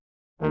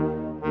Welcome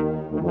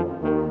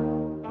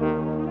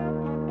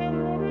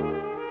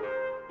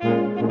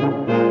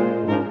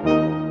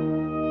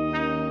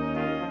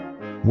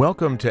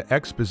to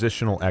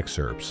Expositional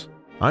Excerpts.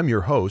 I'm your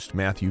host,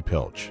 Matthew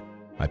Pilch.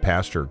 I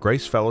pastor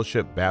Grace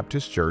Fellowship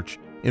Baptist Church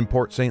in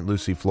Port St.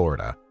 Lucie,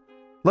 Florida.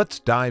 Let's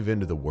dive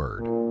into the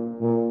Word.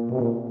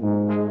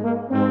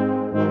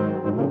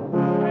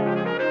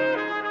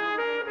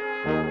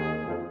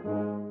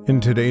 In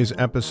today's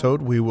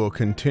episode, we will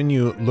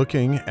continue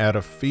looking at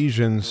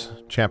Ephesians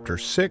chapter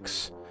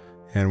 6,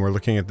 and we're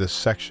looking at this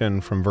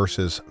section from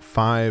verses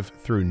 5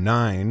 through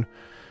 9.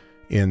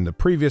 In the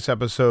previous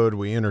episode,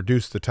 we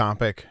introduced the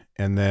topic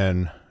and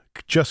then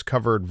just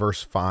covered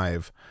verse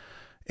 5,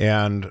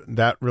 and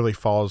that really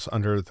falls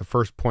under the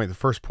first point. The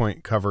first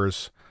point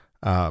covers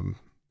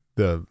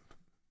the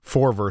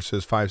 4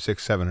 verses, 5,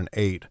 6, 7, and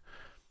 8,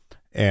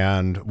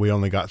 and we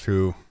only got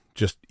through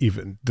just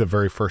even the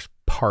very first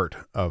part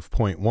of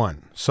point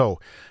 1. So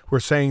we're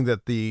saying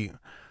that the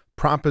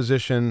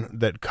proposition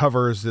that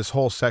covers this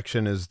whole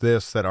section is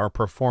this, that our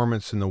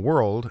performance in the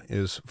world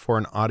is for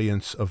an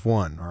audience of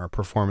one. Our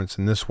performance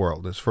in this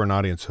world is for an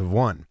audience of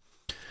one.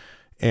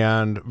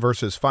 And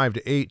verses 5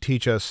 to 8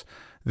 teach us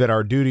that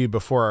our duty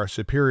before our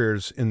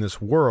superiors in this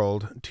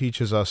world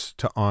teaches us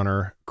to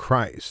honor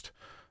Christ.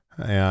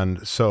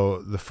 And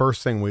so the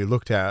first thing we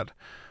looked at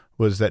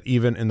was that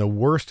even in the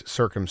worst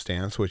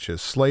circumstance, which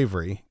is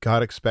slavery,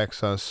 God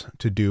expects us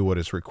to do what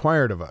is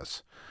required of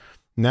us.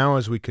 Now,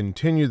 as we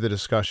continue the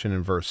discussion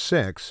in verse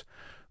 6,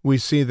 we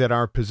see that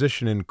our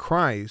position in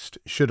Christ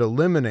should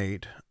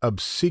eliminate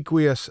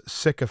obsequious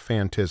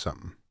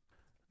sycophantism.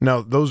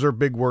 Now, those are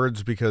big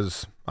words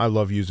because I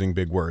love using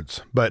big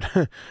words, but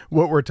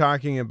what we're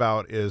talking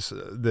about is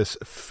this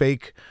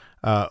fake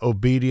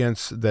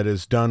obedience that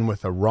is done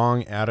with a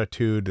wrong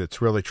attitude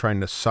that's really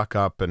trying to suck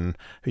up and,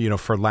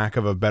 for lack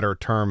of a better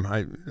term,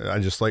 I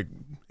just like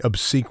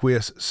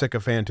obsequious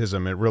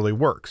sycophantism. It really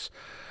works.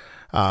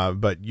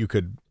 But you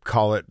could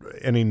call it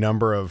any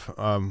number of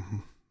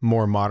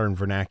more modern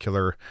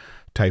vernacular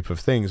type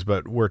of things.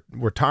 But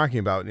we're talking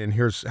about, and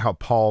here's how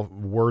Paul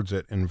words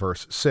it in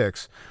verse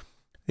 6.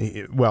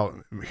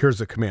 Well, here's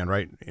the command,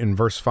 right? In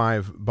verse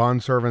 5,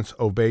 bondservants,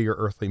 obey your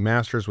earthly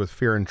masters with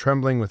fear and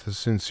trembling, with a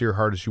sincere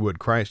heart as you would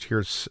Christ.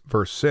 Here's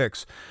verse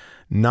 6,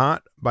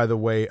 not by the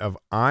way of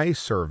eye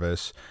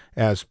service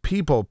as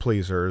people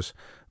pleasers,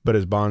 but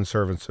as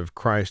bondservants of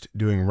Christ,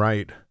 doing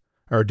right,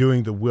 or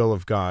doing the will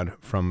of God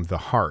from the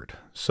heart.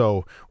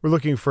 So we're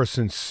looking for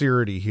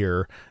sincerity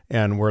here,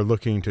 and we're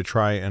looking to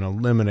try and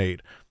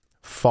eliminate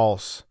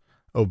false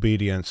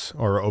obedience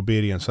or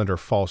obedience under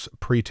false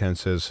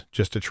pretenses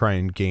just to try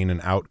and gain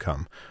an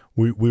outcome.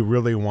 We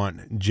really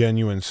want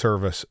genuine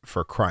service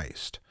for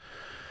Christ.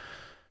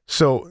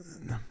 So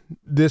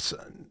this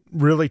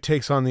really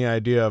takes on the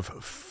idea of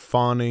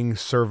fawning,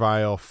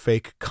 servile,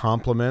 fake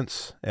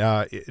compliments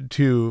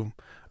to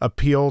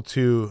appeal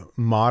to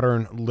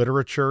modern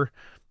literature.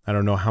 I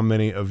don't know how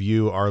many of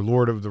you are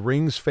Lord of the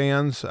Rings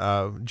fans,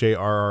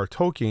 J.R.R.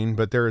 Tolkien,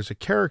 but there is a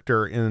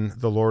character in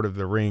The Lord of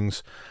the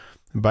Rings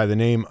by the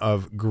name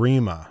of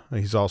Grima.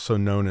 He's also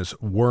known as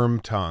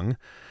Wormtongue,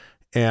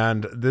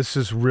 and this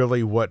is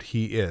really what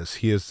he is.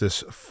 He is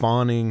this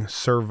fawning,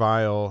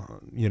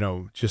 servile,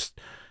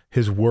 just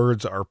his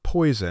words are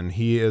poison.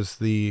 He is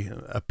the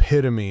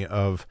epitome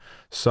of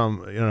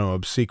some,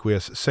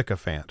 obsequious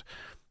sycophant.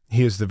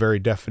 He is the very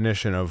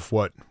definition of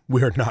what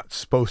we're not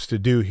supposed to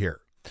do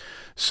here.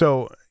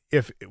 So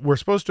if we're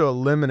supposed to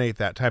eliminate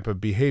that type of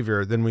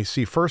behavior, then we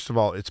see, first of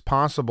all, it's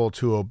possible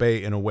to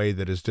obey in a way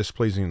that is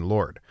displeasing to the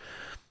Lord.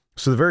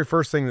 So the very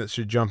first thing that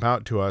should jump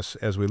out to us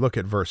as we look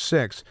at verse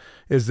 6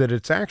 is that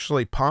it's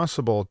actually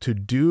possible to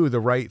do the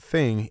right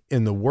thing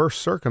in the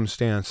worst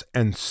circumstance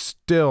and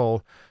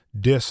still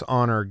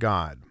dishonor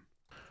God.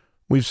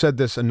 We've said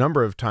this a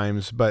number of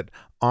times, but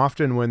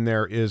often when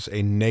there is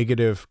a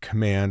negative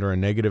command or a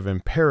negative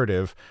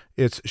imperative,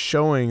 it's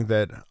showing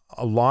that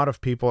a lot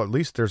of people, at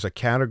least there's a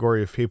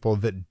category of people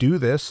that do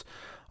this.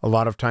 A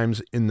lot of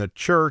times in the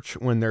church,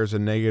 when there's a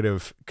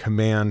negative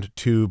command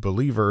to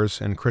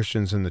believers and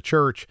Christians in the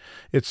church,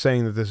 it's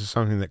saying that this is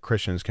something that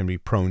Christians can be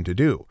prone to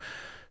do.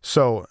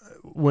 So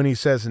when he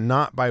says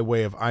not by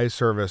way of eye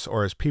service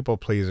or as people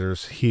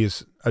pleasers,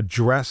 he's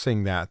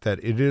addressing that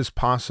it is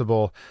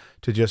possible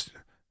to just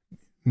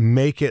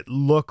make it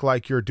look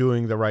like you're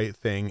doing the right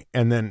thing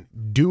and then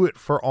do it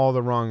for all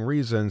the wrong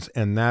reasons,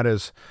 and that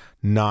is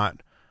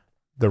not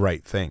the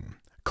right thing.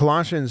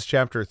 Colossians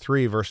chapter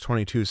 3, verse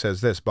 22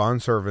 says this,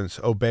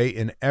 bondservants, obey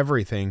in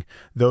everything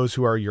those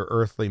who are your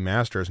earthly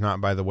masters, not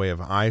by the way of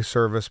eye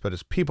service, but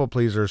as people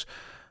pleasers,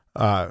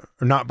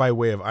 not by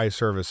way of eye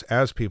service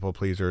as people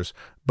pleasers,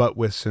 but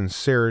with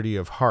sincerity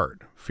of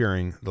heart,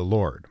 fearing the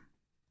Lord.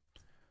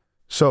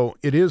 So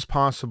it is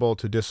possible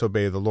to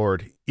disobey the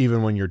Lord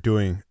even when you're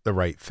doing the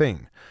right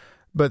thing.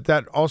 But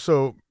that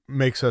also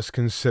makes us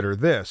consider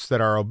this,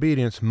 that our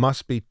obedience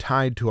must be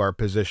tied to our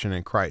position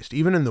in Christ.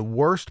 Even in the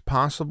worst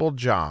possible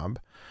job,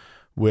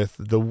 with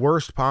the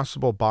worst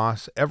possible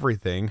boss,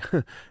 everything,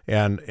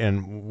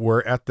 and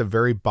we're at the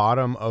very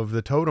bottom of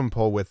the totem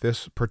pole with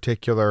this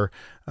particular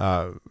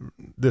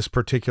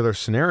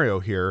scenario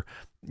here.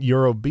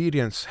 Your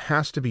obedience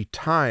has to be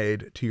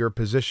tied to your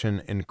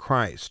position in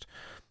Christ.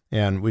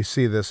 And we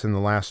see this in the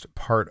last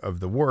part of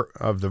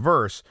the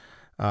verse,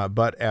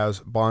 but as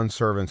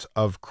bondservants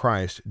of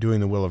Christ, doing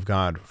the will of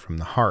God from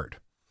the heart.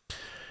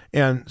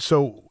 And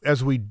so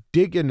as we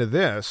dig into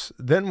this,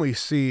 then we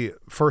see,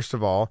 first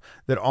of all,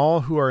 that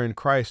all who are in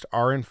Christ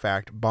are in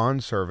fact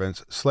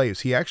bondservants,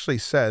 slaves. He actually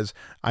says,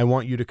 I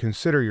want you to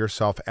consider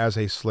yourself as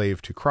a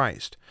slave to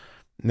Christ.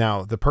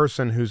 Now, the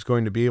person who's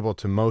going to be able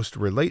to most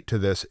relate to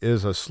this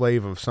is a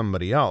slave of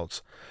somebody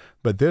else.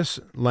 But this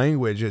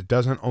language, it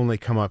doesn't only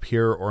come up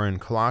here or in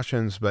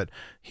Colossians, but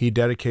he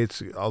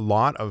dedicates a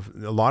lot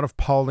of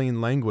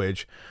Pauline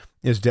language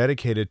is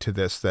dedicated to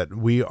this, that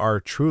we are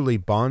truly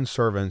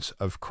bondservants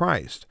of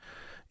Christ.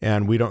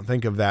 And we don't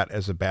think of that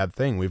as a bad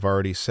thing. We've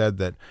already said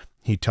that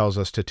he tells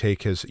us to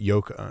take his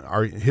yoke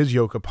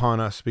upon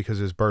us because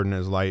his burden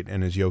is light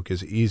and his yoke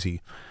is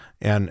easy.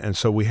 And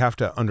so we have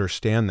to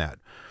understand that.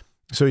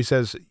 So he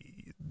says,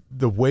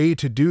 the way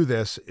to do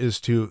this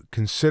is to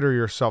consider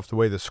yourself the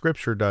way the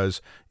scripture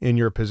does in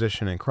your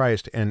position in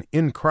Christ. And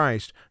in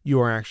Christ, you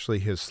are actually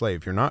his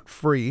slave. You're not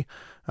free.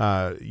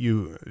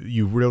 You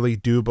really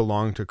do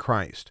belong to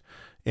Christ.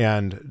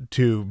 And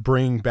to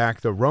bring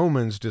back the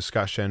Romans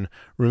discussion,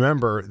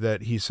 remember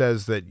that he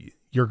says that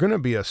you're going to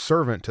be a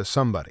servant to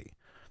somebody.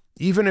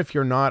 Even if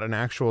you're not an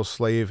actual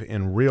slave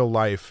in real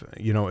life,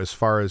 as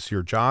far as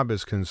your job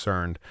is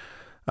concerned,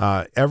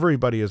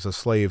 everybody is a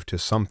slave to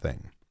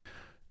something.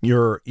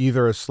 You're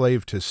either a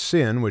slave to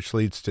sin, which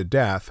leads to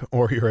death,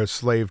 or you're a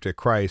slave to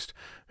Christ,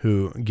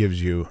 who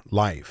gives you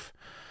life.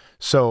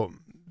 So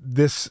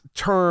this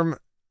term,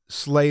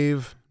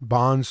 slave,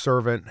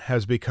 bondservant,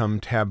 has become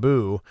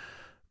taboo,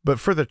 but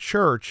for the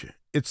church,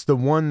 it's the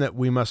one that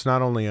we must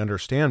not only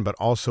understand, but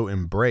also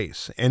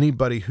embrace.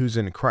 Anybody who's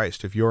in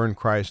Christ, if you're in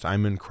Christ,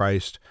 I'm in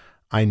Christ,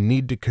 I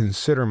need to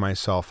consider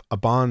myself a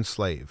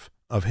bondslave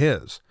of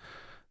his.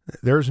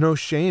 There's no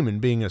shame in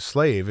being a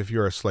slave if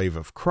you're a slave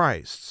of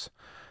Christ's.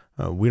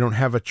 We don't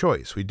have a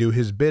choice. We do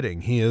his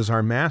bidding. He is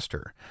our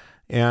master.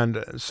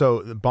 And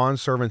so the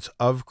bondservants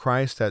of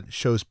Christ, that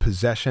shows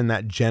possession.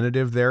 That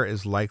genitive there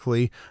is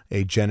likely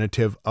a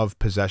genitive of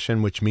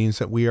possession, which means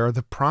that we are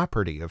the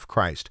property of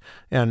Christ.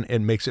 And it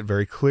makes it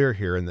very clear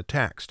here in the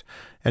text.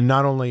 And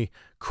not only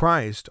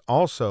Christ,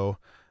 also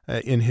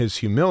in his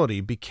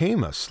humility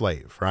became a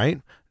slave,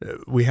 right?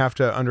 We have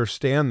to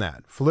understand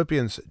that.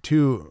 Philippians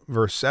 2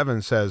 verse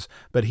 7 says,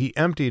 but he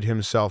emptied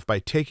himself by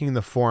taking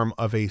the form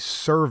of a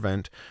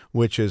servant,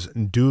 which is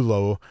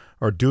doulo,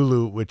 or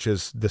doulou, which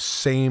is the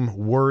same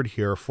word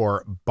here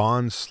for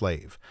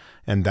bondslave.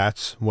 And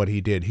that's what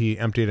he did. He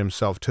emptied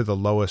himself to the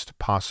lowest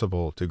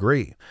possible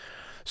degree.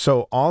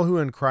 So all who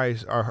in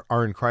Christ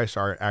are in Christ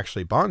are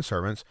actually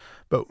bondservants.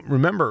 But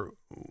remember,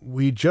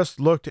 we just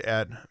looked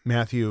at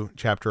Matthew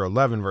chapter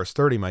 11, verse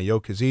 30. My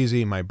yoke is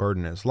easy, my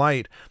burden is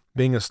light.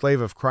 Being a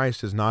slave of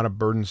Christ is not a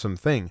burdensome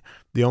thing.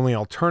 The only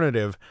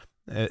alternative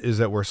is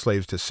that we're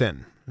slaves to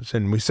sin.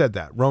 And we said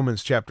that.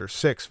 Romans chapter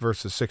 6,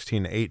 verses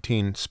 16 to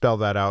 18 spell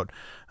that out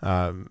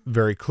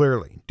very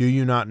clearly. Do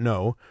you not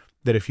know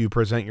that if you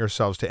present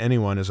yourselves to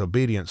anyone as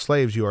obedient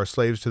slaves, you are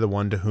slaves to the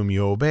one to whom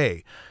you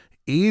obey,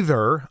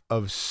 either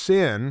of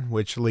sin,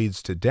 which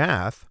leads to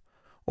death,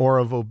 or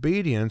of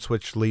obedience,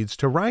 which leads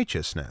to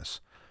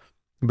righteousness.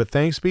 But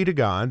thanks be to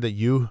God that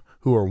you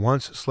who were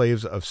once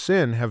slaves of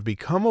sin have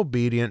become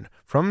obedient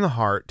from the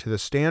heart to the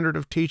standard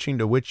of teaching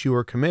to which you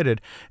were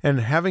committed,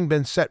 and having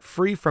been set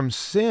free from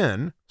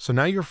sin, so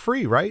now you're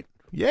free, right?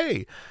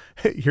 Yay!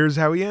 Here's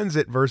how he ends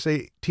it, verse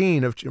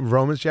 18 of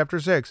Romans chapter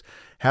 6.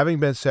 Having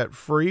been set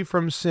free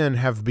from sin,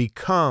 have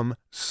become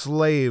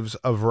slaves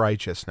of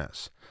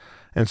righteousness.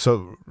 And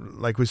so,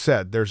 like we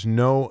said, there's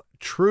no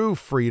true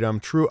freedom,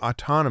 true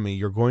autonomy.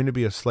 You're going to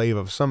be a slave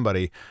of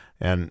somebody,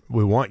 and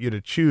we want you to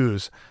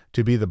choose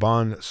to be the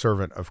bond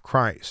servant of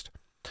Christ.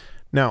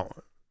 Now,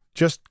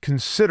 just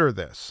consider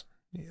this.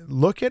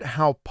 Look at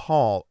how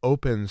Paul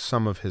opens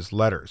some of his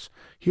letters.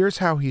 Here's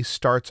how he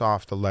starts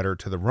off the letter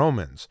to the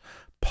Romans.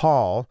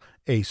 Paul,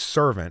 a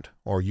servant,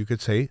 or you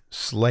could say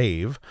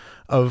slave,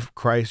 of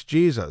Christ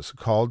Jesus,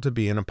 called to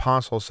be an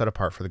apostle set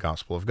apart for the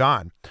gospel of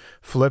God.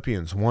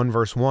 Philippians 1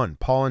 verse 1,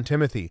 Paul and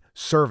Timothy,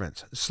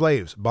 servants,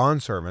 slaves,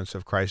 bondservants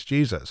of Christ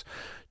Jesus.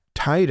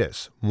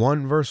 Titus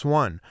 1 verse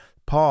 1,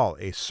 Paul,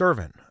 a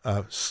servant,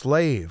 a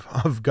slave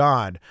of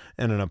God,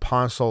 and an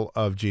apostle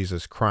of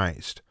Jesus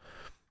Christ.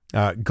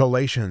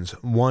 Galatians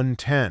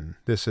 1:10.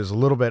 This is a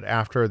little bit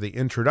after the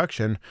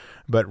introduction,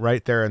 but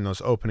right there in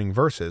those opening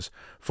verses.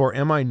 For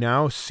am I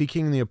now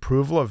seeking the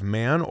approval of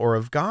man or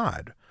of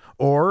God?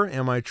 Or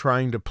am I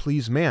trying to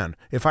please man?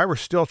 If I were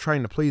still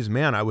trying to please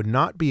man, I would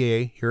not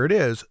be here it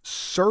is,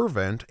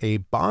 servant, a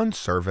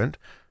bondservant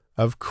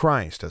of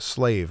Christ, a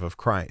slave of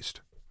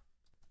Christ.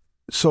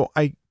 So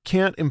I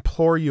can't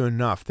implore you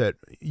enough that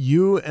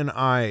you and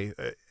I,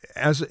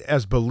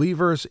 as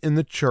believers in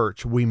the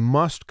church, we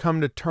must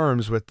come to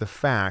terms with the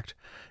fact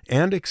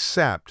and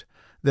accept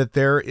that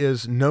there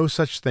is no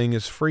such thing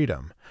as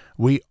freedom.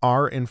 We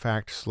are, in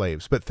fact,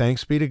 slaves, but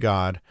thanks be to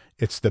God,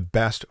 it's the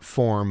best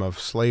form of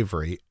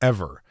slavery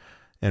ever.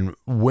 And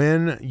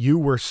when you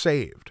were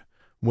saved,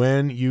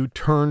 when you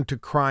turned to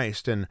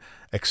Christ and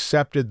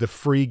accepted the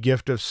free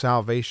gift of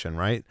salvation,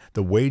 right?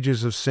 The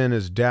wages of sin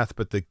is death,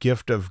 but the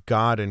gift of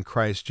God in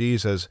Christ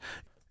Jesus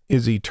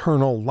is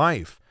eternal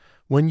life.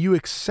 When you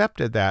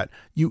accepted that,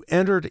 you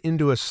entered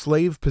into a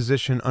slave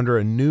position under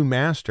a new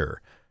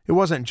master. It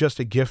wasn't just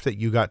a gift that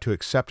you got to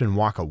accept and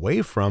walk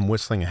away from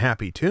whistling a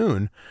happy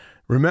tune.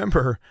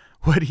 Remember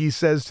what he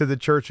says to the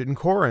church in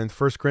Corinth,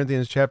 1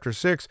 Corinthians chapter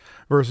 6,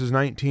 verses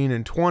 19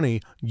 and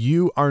 20,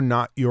 you are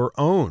not your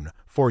own,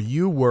 for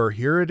you were,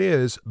 here it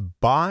is,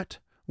 bought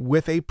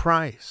with a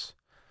price.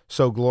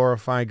 So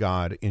glorify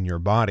God in your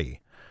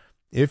body.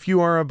 If you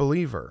are a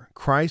believer,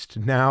 Christ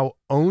now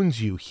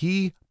owns you.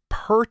 He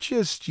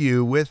purchased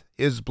you with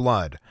his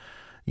blood.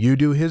 You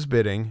do his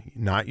bidding,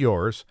 not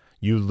yours.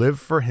 You live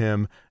for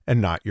him and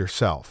not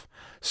yourself.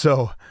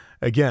 So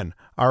again,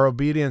 our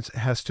obedience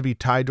has to be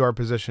tied to our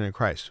position in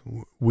Christ.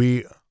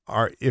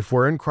 If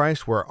we're in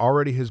Christ, we're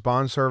already his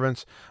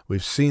bondservants.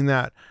 We've seen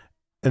that.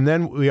 And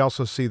then we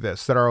also see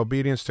this, that our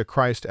obedience to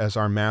Christ as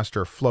our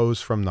master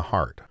flows from the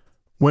heart.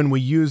 When we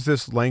use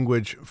this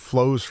language,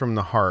 flows from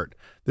the heart,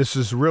 this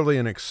is really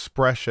an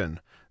expression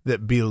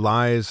that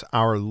belies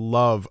our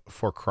love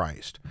for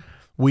Christ.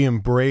 We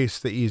embrace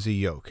the easy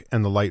yoke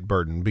and the light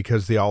burden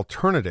because the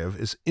alternative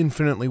is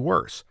infinitely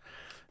worse.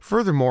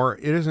 Furthermore,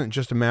 it isn't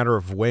just a matter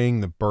of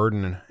weighing the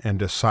burden and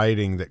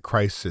deciding that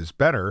Christ is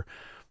better.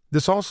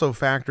 This also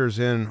factors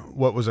in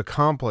what was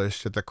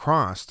accomplished at the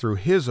cross through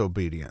his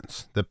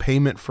obedience, the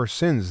payment for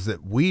sins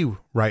that we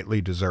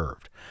rightly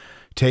deserved,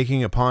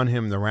 taking upon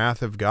him the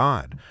wrath of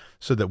God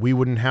so that we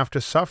wouldn't have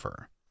to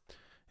suffer.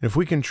 And if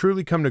we can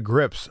truly come to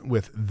grips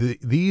with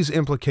these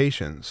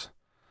implications,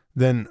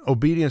 then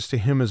obedience to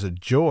him is a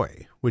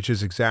joy, which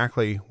is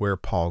exactly where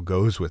Paul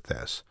goes with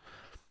this.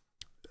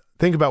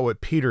 Think about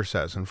what Peter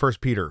says in 1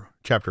 Peter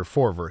chapter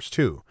 4, verse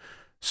 2.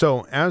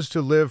 So as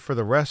to live for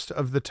the rest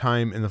of the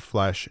time in the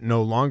flesh,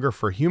 no longer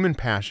for human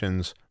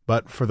passions,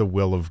 but for the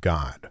will of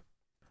God.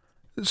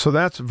 So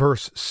that's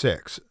verse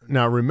 6.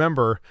 Now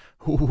remember,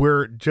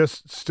 we're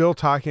just still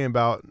talking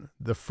about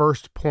the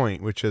first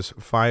point, which is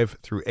 5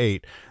 through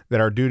 8,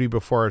 that our duty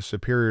before our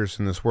superiors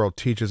in this world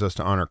teaches us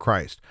to honor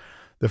Christ.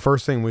 The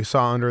first thing we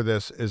saw under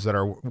this is that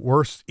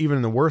even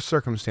in the worst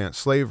circumstance,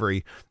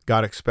 slavery,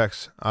 God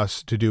expects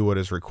us to do what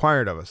is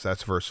required of us.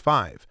 That's verse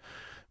 5.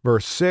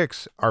 Verse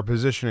 6, our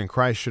position in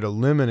Christ should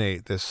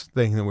eliminate this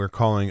thing that we're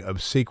calling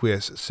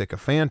obsequious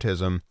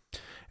sycophantism.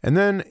 And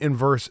then in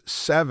verse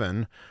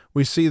 7,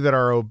 we see that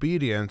our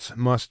obedience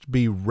must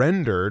be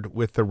rendered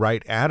with the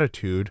right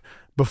attitude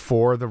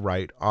before the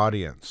right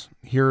audience.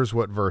 Here's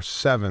what verse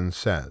 7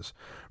 says,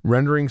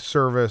 rendering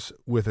service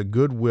with a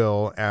good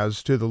will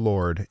as to the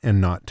Lord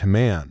and not to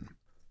man.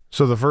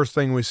 So the first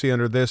thing we see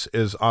under this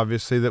is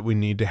obviously that we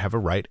need to have a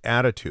right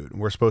attitude.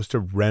 We're supposed to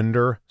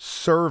render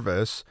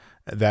service,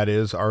 that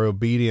is our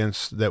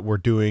obedience that we're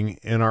doing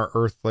in our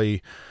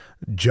earthly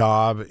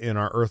job, in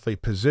our earthly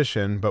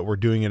position, but we're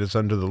doing it as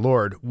unto the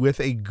Lord with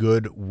a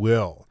good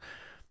will.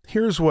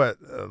 Here's what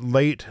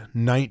late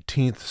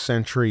 19th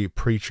century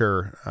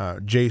preacher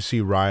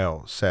J.C.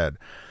 Ryle said.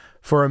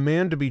 For a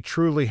man to be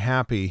truly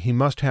happy, he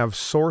must have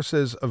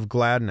sources of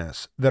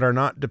gladness that are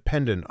not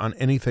dependent on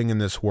anything in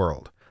this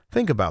world.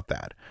 Think about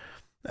that.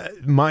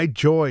 My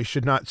joy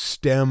should not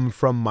stem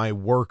from my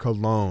work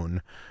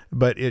alone,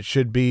 but it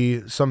should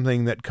be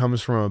something that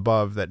comes from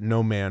above that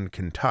no man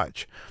can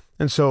touch.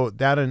 And so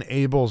that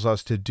enables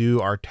us to do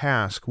our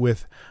task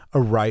with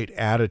a right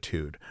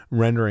attitude,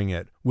 rendering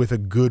it with a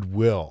good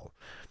will.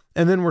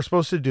 And then we're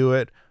supposed to do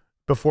it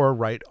before a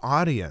right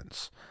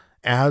audience,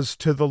 as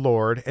to the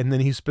Lord. And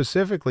then he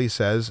specifically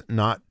says,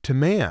 not to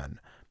man.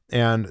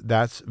 And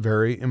that's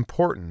very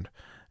important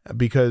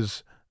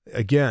because,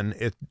 again,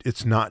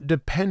 it's not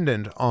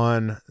dependent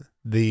on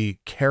the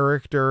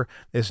character.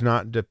 It's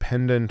not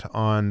dependent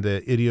on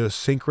the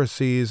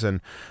idiosyncrasies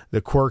and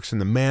the quirks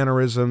and the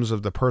mannerisms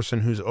of the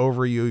person who's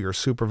over you, your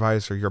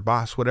supervisor, your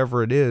boss,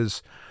 whatever it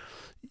is.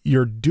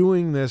 You're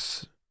doing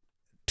this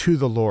to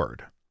the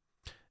Lord.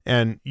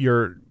 And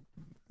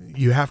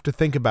you have to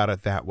think about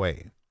it that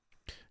way.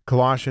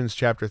 Colossians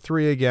chapter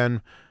 3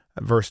 again,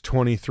 verse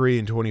 23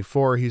 and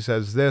 24, he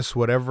says this,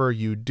 whatever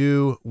you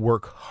do,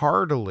 work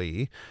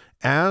heartily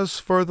as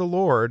for the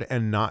Lord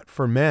and not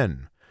for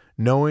men,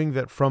 knowing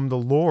that from the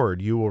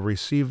Lord you will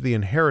receive the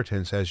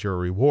inheritance as your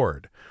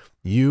reward.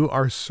 You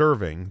are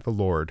serving the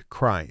Lord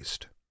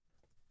Christ.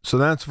 So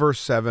that's verse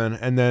 7,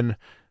 and then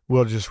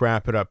we'll just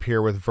wrap it up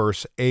here with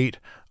verse 8.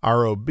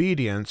 Our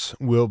obedience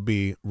will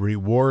be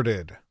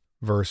rewarded.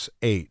 Verse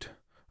 8.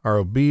 Our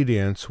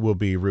obedience will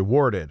be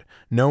rewarded,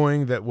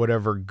 knowing that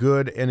whatever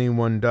good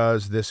anyone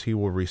does, this he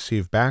will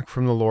receive back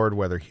from the Lord,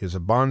 whether he is a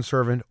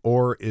bondservant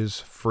or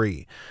is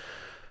free.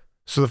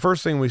 So the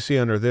first thing we see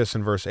under this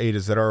in verse 8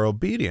 is that our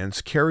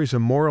obedience carries a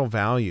moral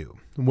value.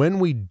 When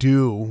we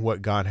do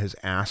what God has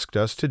asked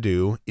us to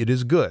do, it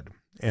is good.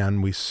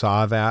 And we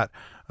saw that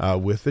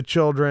with the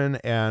children,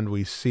 and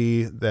we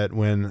see that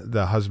when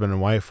the husband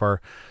and wife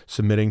are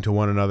submitting to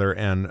one another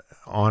and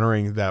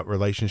honoring that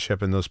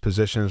relationship in those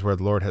positions where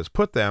the Lord has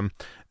put them,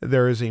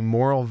 there is a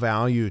moral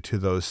value to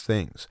those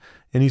things.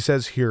 And he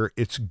says here,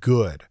 it's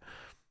good.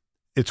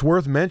 It's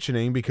worth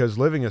mentioning because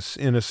living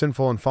in a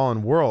sinful and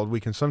fallen world,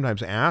 we can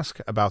sometimes ask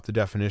about the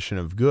definition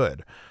of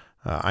good.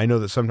 I know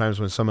that sometimes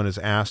when someone is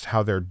asked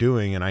how they're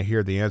doing and I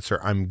hear the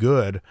answer, I'm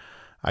good,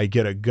 I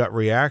get a gut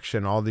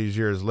reaction all these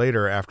years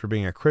later after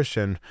being a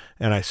Christian,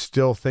 and I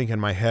still think in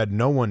my head,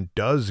 no one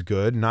does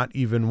good, not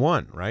even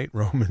one, right?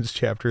 Romans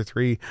chapter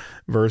 3,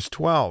 verse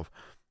 12,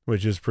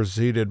 which is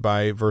preceded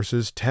by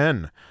verses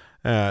 10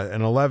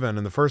 and 11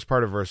 in the first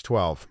part of verse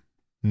 12.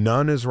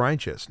 None is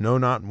righteous, no,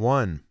 not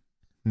one.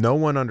 No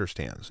one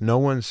understands. No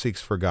one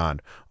seeks for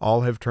God.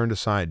 All have turned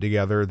aside.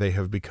 Together they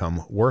have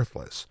become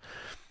worthless.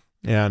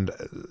 And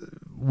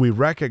we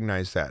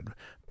recognize that.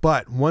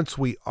 But once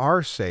we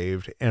are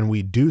saved and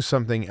we do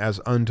something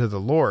as unto the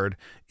Lord,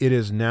 it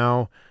is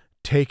now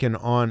taken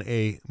on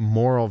a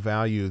moral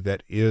value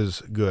that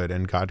is good,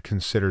 and God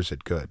considers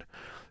it good.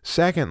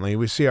 Secondly,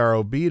 we see our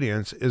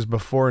obedience is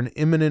before an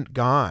immanent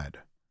God.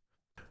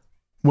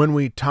 When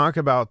we talk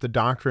about the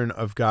doctrine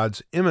of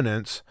God's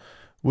immanence,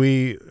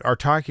 we are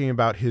talking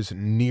about his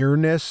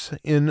nearness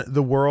in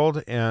the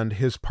world and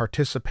his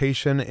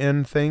participation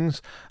in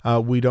things.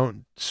 We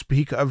don't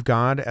speak of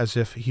God as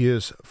if he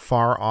is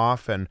far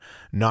off and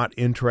not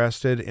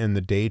interested in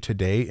the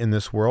day-to-day in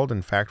this world.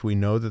 In fact, we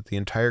know that the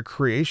entire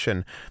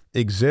creation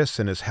exists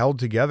and is held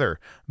together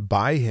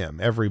by him.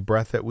 Every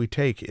breath that we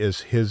take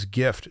is his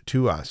gift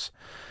to us.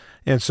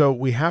 And so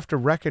we have to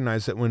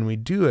recognize that when we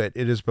do it,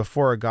 it is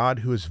before a God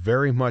who is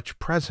very much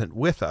present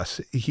with us.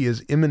 He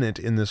is immanent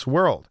in this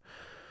world.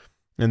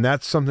 And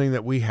that's something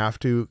that we have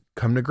to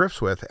come to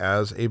grips with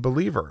as a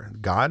believer.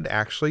 God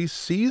actually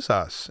sees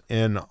us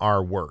in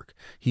our work.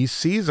 He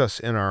sees us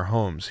in our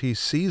homes. He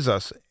sees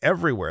us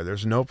everywhere.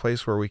 There's no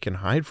place where we can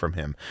hide from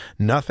him.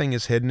 Nothing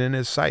is hidden in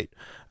his sight.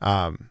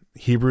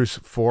 Hebrews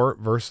 4,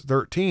 verse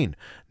 13,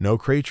 no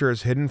creature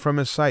is hidden from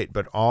his sight,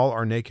 but all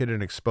are naked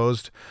and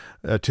exposed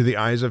to the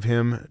eyes of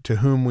him to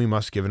whom we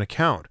must give an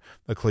account.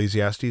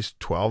 Ecclesiastes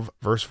 12,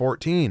 verse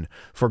 14,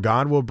 for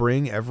God will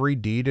bring every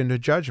deed into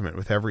judgment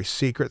with every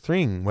secret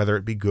thing, whether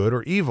it be good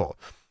or evil.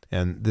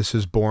 And this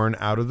is born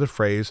out of the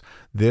phrase,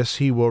 this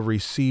he will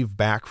receive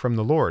back from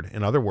the Lord.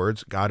 In other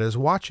words, God is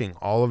watching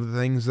all of the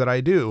things that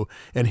I do,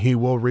 and he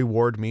will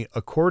reward me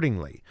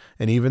accordingly.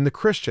 And even the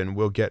Christian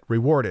will get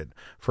rewarded.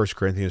 1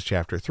 Corinthians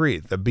chapter 3,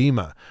 the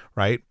bema,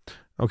 right?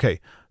 Okay,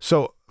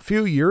 so a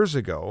few years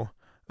ago,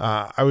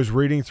 I was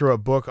reading through a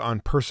book on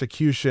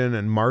persecution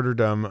and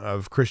martyrdom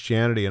of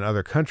Christianity in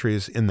other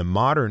countries in the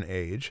modern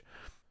age.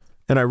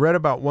 And I read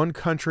about one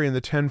country in the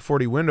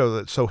 1040 window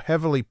that so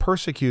heavily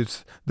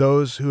persecutes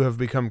those who have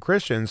become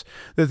Christians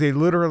that they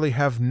literally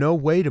have no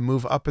way to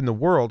move up in the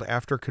world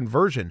after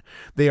conversion.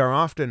 They are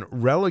often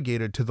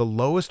relegated to the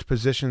lowest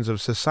positions of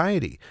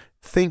society.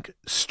 Think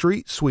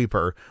street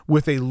sweeper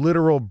with a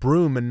literal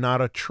broom and not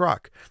a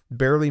truck,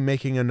 barely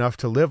making enough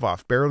to live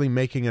off, barely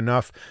making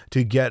enough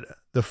to get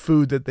the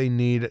food that they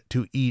need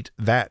to eat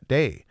that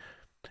day.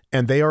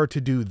 And they are to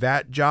do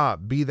that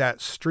job, be that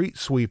street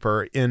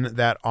sweeper in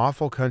that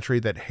awful country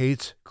that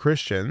hates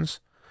Christians.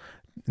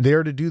 They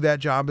are to do that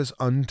job as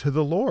unto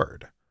the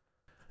Lord.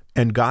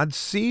 And God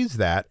sees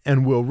that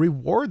and will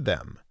reward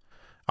them.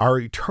 Our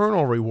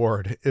eternal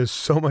reward is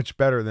so much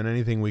better than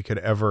anything we could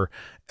ever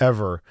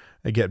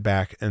get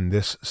back in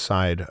this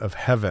side of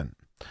heaven.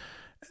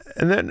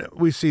 And then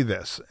we see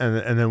this,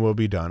 and then we'll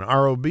be done.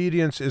 Our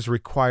obedience is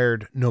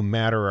required no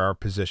matter our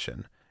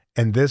position.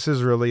 And this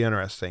is really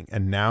interesting.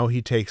 And now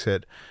he takes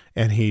it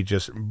and he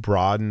just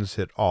broadens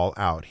it all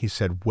out. He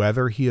said,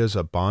 whether he is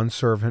a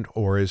bondservant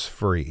or is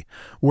free.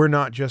 We're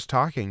not just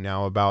talking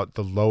now about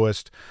the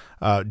lowest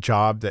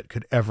job that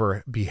could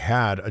ever be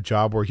had, a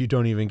job where you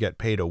don't even get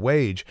paid a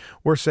wage.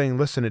 We're saying,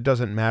 listen, it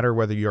doesn't matter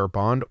whether you're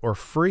bond or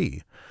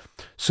free.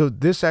 So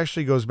this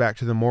actually goes back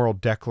to the moral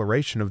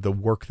declaration of the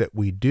work that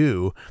we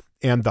do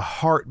and the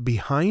heart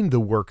behind the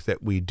work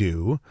that we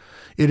do.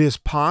 It is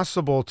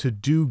possible to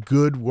do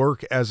good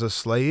work as a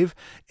slave,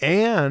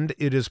 and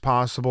it is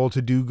possible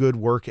to do good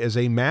work as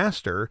a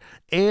master,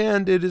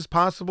 and it is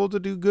possible to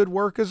do good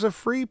work as a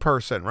free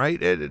person,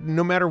 right?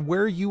 No matter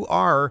where you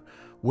are,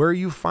 where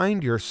you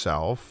find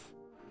yourself,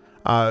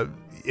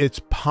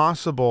 it's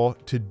possible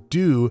to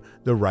do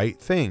the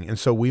right thing. And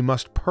so we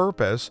must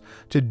purpose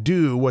to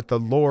do what the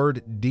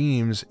Lord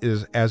deems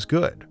is as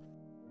good.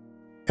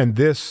 And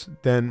this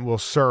then will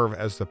serve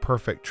as the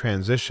perfect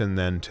transition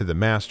then to the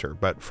master.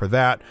 But for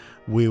that,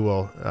 we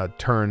will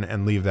turn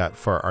and leave that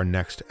for our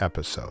next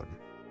episode.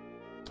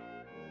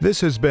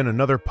 This has been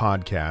another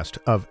podcast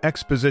of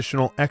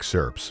Expositional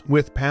Excerpts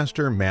with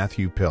Pastor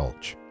Matthew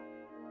Pilch.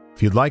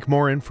 If you'd like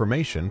more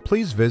information,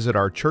 please visit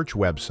our church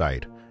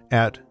website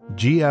at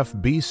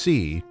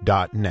gfbc.net.